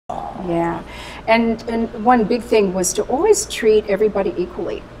Yeah. And one big thing was to always treat everybody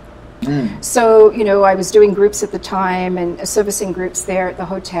equally. So, you know, I was doing groups at the time and servicing groups there at the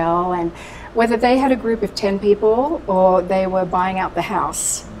hotel, and whether they had a group of 10 people or they were buying out the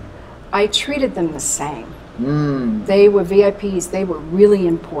house, I treated them the same. They were VIPs. They were really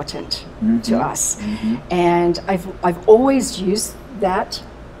important to us. And I've always used that.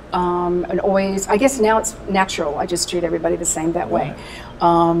 And always, I guess now it's natural. I just treat everybody the same that way.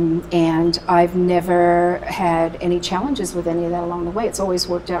 And I've never had any challenges with any of that along the way. It's always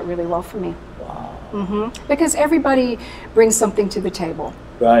worked out really well for me. Wow. Because everybody brings something to the table.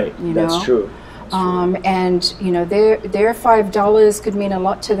 Right, you that's know? true. And, you know, their $5 could mean a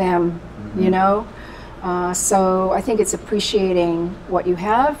lot to them, you know? So I think it's appreciating what you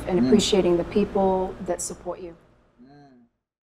have and appreciating the people that support you.